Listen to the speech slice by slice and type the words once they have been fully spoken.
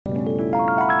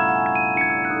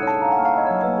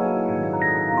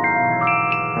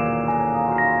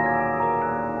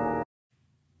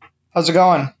How's it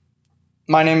going?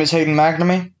 My name is Hayden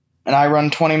McNamee, and I run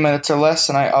 20 Minutes or Less,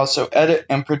 and I also edit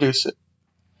and produce it.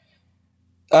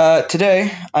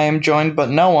 Today, I am joined by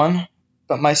no one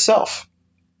but myself.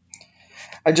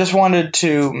 I just wanted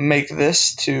to make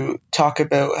this to talk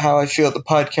about how I feel the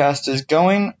podcast is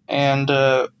going and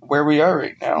where we are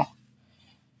right now.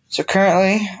 So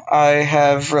currently, I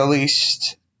have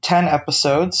released 10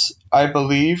 episodes, I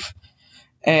believe,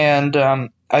 and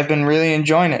I've been really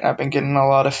enjoying it. I've been getting a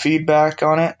lot of feedback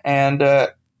on it, and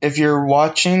if you're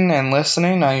watching and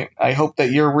listening, I hope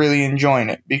that you're really enjoying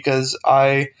it because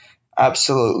I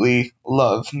absolutely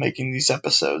love making these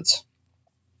episodes.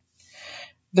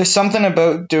 There's something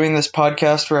about doing this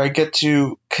podcast where I get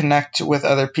to connect with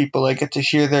other people. I get to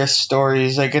hear their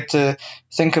stories. I get to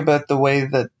think about the way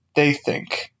that they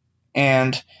think,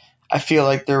 and I feel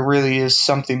like there really is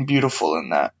something beautiful in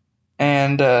that.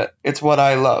 And it's what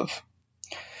I love.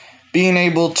 Being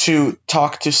able to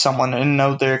talk to someone and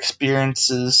know their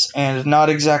experiences and not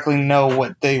exactly know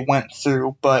what they went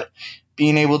through, but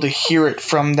being able to hear it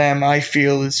from them, I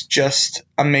feel is just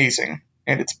amazing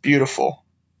and it's beautiful.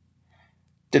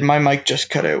 Did my mic just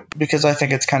cut out? Because I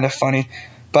think it's kind of funny,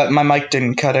 but my mic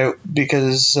didn't cut out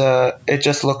because it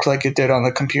just looked like it did on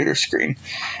the computer screen.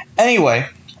 Anyway,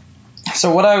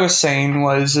 so what I was saying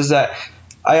is that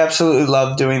I absolutely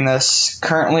love doing this.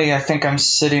 Currently, I think I'm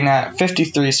sitting at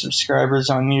 53 subscribers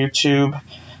on YouTube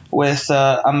with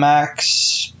a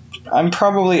max. I'm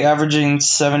probably averaging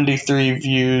 73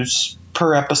 views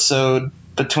per episode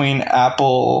between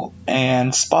Apple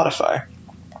and Spotify.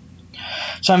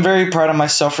 So I'm very proud of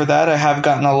myself for that. I have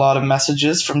gotten a lot of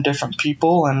messages from different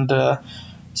people and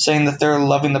saying that they're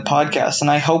loving the podcast.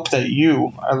 And I hope that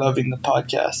you are loving the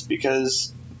podcast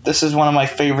because this is one of my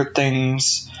favorite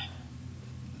things.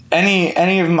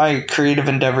 Any of my creative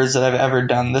endeavors that I've ever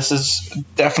done, this is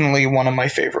definitely one of my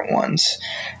favorite ones.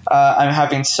 I'm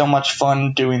having so much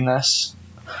fun doing this.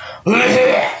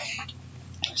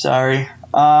 Sorry.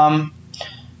 I'm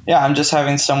just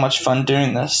having so much fun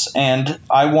doing this, and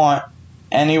I want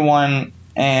anyone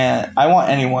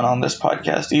on this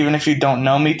podcast, even if you don't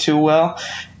know me too well,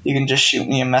 you can just shoot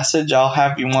me a message. I'll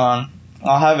have you on.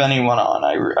 I'll have anyone on.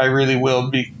 I really will,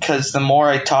 because the more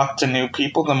I talk to new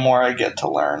people, the more I get to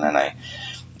learn, and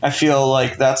I feel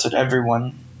like that's what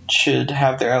everyone should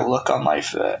have their outlook on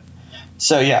life at.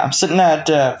 So yeah, I'm sitting at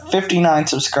 59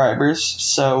 subscribers,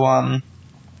 so I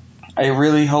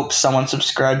really hope someone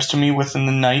subscribes to me within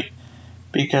the night,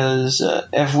 because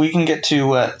if we can get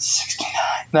to 69,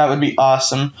 that would be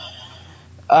awesome.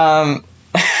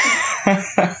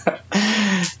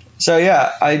 So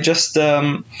yeah, I just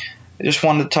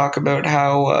wanted to talk about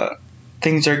how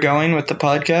things are going with the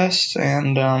podcast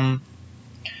and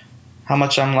how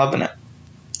much I'm loving it.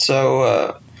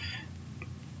 So,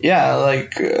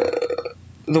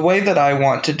 the way that I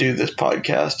want to do this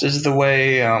podcast is the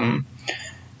way I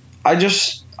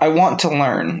want to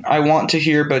learn. I want to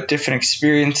hear about different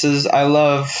experiences. I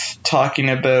love talking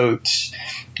about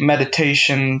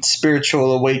meditation,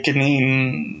 spiritual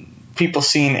awakening, people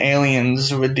seeing aliens.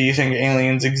 Do you think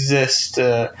aliens exist?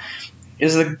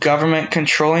 Is the government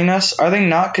controlling us? Are they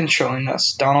not controlling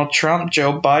us? Donald Trump,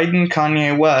 Joe Biden,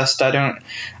 Kanye West. I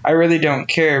really don't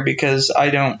care because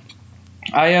I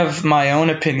have my own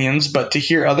opinions, but to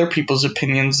hear other people's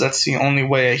opinions, that's the only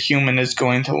way a human is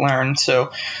going to learn.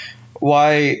 So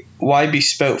why be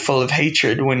spout full of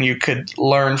hatred when you could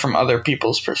learn from other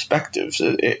people's perspectives?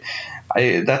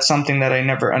 That's something that I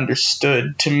never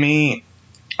understood. To me,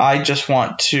 I just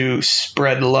want to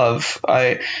spread love.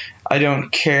 I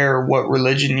don't care what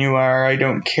religion you are. I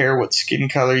don't care what skin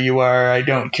color you are. I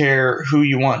don't care who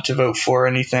you want to vote for or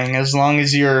anything. As long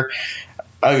as you're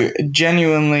a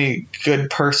genuinely good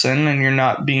person and you're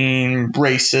not being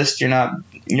racist, you're not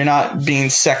being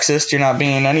sexist, you're not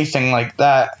being anything like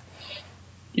that,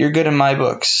 you're good in my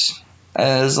books.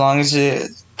 As long as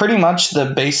it's pretty much the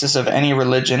basis of any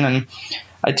religion, and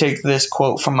I take this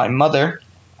quote from my mother,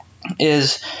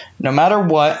 is no matter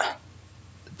what,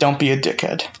 don't be a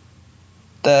dickhead.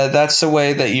 That's the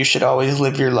way that you should always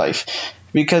live your life.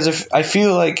 Because I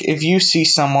feel like if you see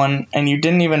someone and you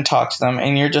didn't even talk to them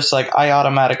and you're just like, I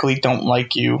automatically don't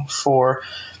like you for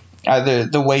either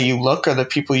the way you look or the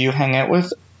people you hang out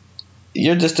with,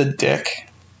 you're just a dick.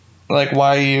 Like,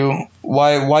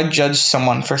 why judge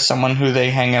someone for someone who they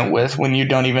hang out with when you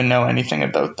don't even know anything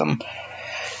about them?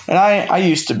 And I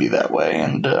used to be that way,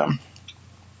 and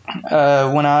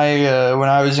when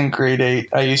I was in grade 8,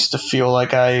 I used to feel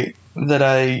like I that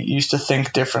I used to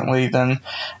think differently than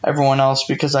everyone else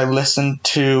because I listened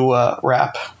to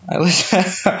rap. I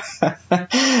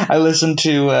listened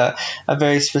to a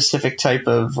very specific type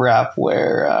of rap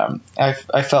where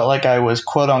I felt like I was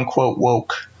quote unquote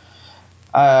woke.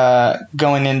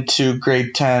 Going into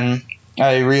grade 10,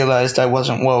 I realized I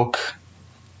wasn't woke.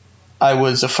 I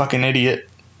was a fucking idiot.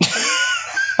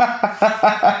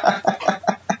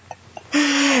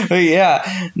 But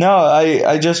yeah, no,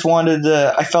 I just wanted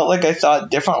to, I felt like I thought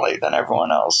differently than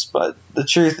everyone else, but the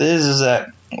truth is that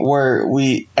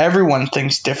everyone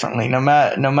thinks differently, no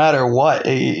matter what.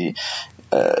 You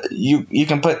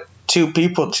can put two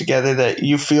people together that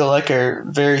you feel like are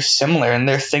very similar and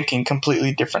they're thinking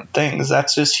completely different things.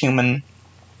 That's just human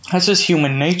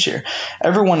nature.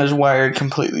 Everyone is wired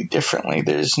completely differently.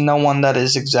 There's no one that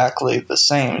is exactly the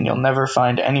same, and you'll never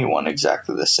find anyone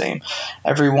exactly the same.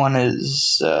 Everyone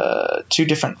is two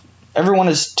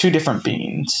different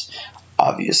beings,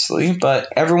 obviously,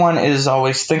 but everyone is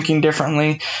always thinking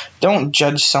differently. Don't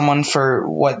judge someone for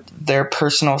what their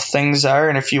personal things are,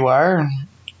 and if you are,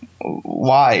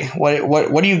 why?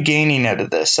 What are you gaining out of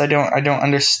this? I don't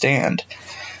understand.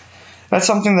 That's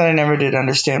something that I never did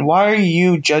understand. Why are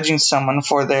you judging someone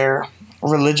for their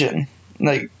religion?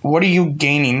 Like, what are you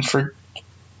gaining for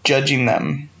judging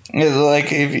them?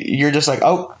 Like, if you're just like,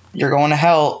 oh, you're going to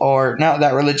hell, or no,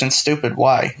 that religion's stupid.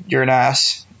 Why? You're an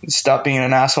ass. Stop being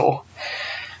an asshole.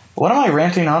 What am I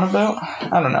ranting on about?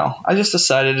 I don't know. I just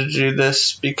decided to do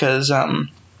this because, I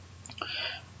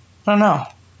don't know.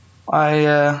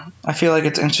 I feel like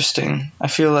it's interesting. I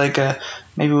feel like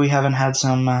maybe we haven't had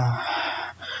some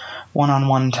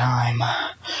one-on-one time.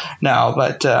 No,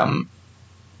 but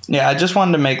yeah, I just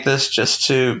wanted to make this just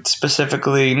to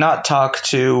specifically not talk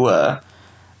to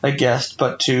a guest,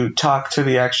 but to talk to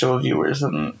the actual viewers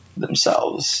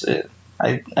themselves.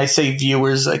 I say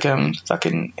viewers like I'm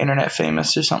fucking internet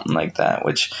famous or something like that,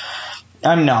 which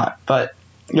I'm not. But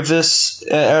if this,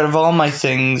 out of all my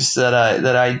things that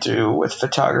I do with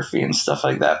photography and stuff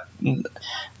like that,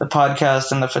 the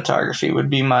podcast and the photography would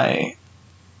be my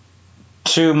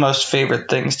two most favorite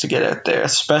things to get out there,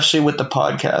 especially with the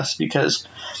podcast, because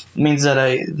it means that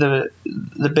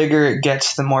the bigger it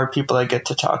gets, the more people I get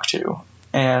to talk to.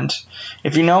 And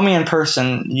if you know me in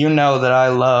person, you know that I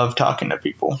love talking to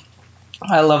people.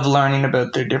 I love learning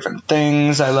about their different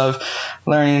things. I love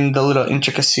learning the little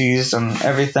intricacies and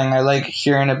everything. I like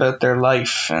hearing about their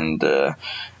life, and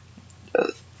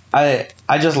I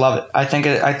just love it.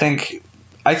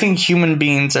 I think human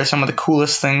beings are some of the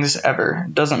coolest things ever.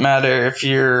 It doesn't matter if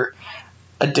you're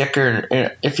a dick or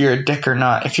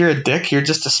not. If you're a dick, you're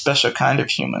just a special kind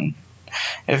of human.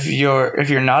 If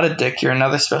you're not a dick, you're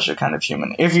another special kind of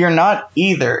human. If you're not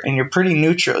either and you're pretty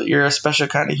neutral, you're a special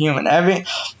kind of human.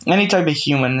 Any type of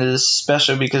human is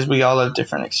special because we all have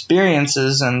different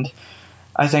experiences, and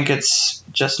I think it's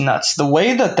just nuts. The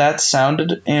way that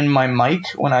sounded in my mic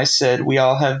when I said we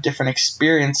all have different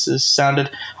experiences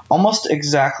sounded almost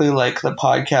exactly like the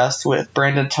podcast with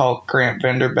Brandon Talk, Grant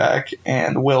Vanderbeck,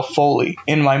 and Will Foley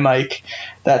in my mic.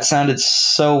 That sounded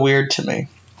so weird to me.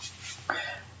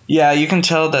 Yeah, you can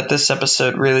tell that this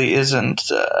episode really isn't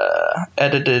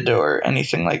edited or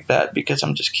anything like that because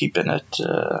I'm just keeping it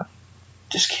real.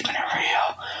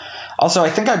 Also, I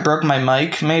think I broke my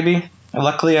mic, maybe.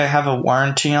 Luckily, I have a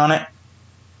warranty on it.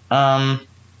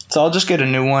 So I'll just get a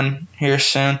new one here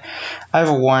soon. I have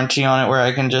a warranty on it where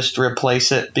I can just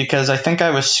replace it because I think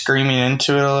I was screaming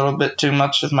into it a little bit too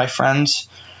much with my friends.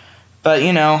 But,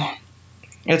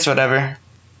 it's whatever.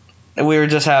 We were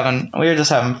just having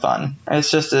fun.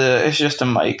 It's just a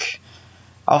mic.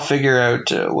 I'll figure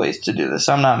out ways to do this.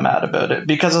 I'm not mad about it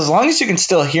because as long as you can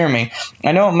still hear me,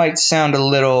 I know it might sound a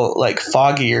little like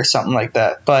foggy or something like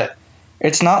that, but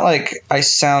it's not like I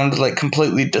sound like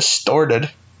completely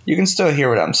distorted. You can still hear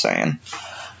what I'm saying.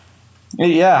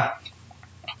 Yeah.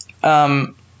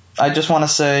 I just want to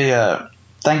say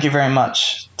thank you very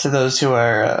much to those who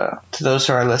are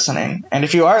listening. And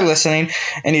if you are listening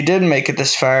and you did make it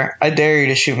this far, I dare you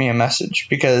to shoot me a message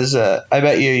because I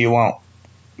bet you won't.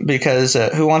 Because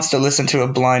who wants to listen to a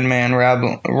blind man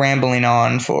rambling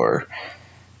on for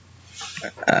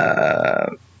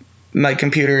my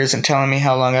computer isn't telling me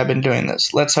how long I've been doing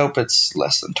this. Let's hope it's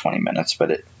less than 20 minutes,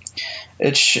 but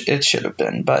it should have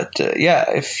been. But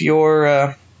yeah, if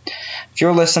you're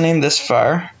listening this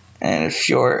far, and if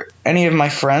you're any of my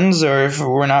friends, or if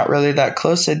we're not really that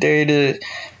close, I dare you to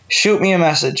shoot me a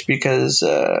message because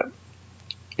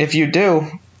if you do,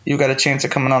 you've got a chance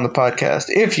of coming on the podcast.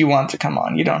 If you want to come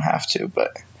on, you don't have to,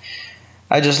 but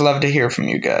I just love to hear from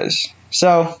you guys.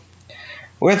 So,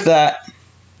 with that,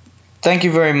 thank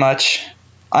you very much.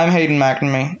 I'm Hayden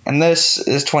McNamee, and this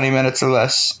is 20 Minutes or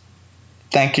Less.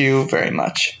 Thank you very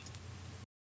much.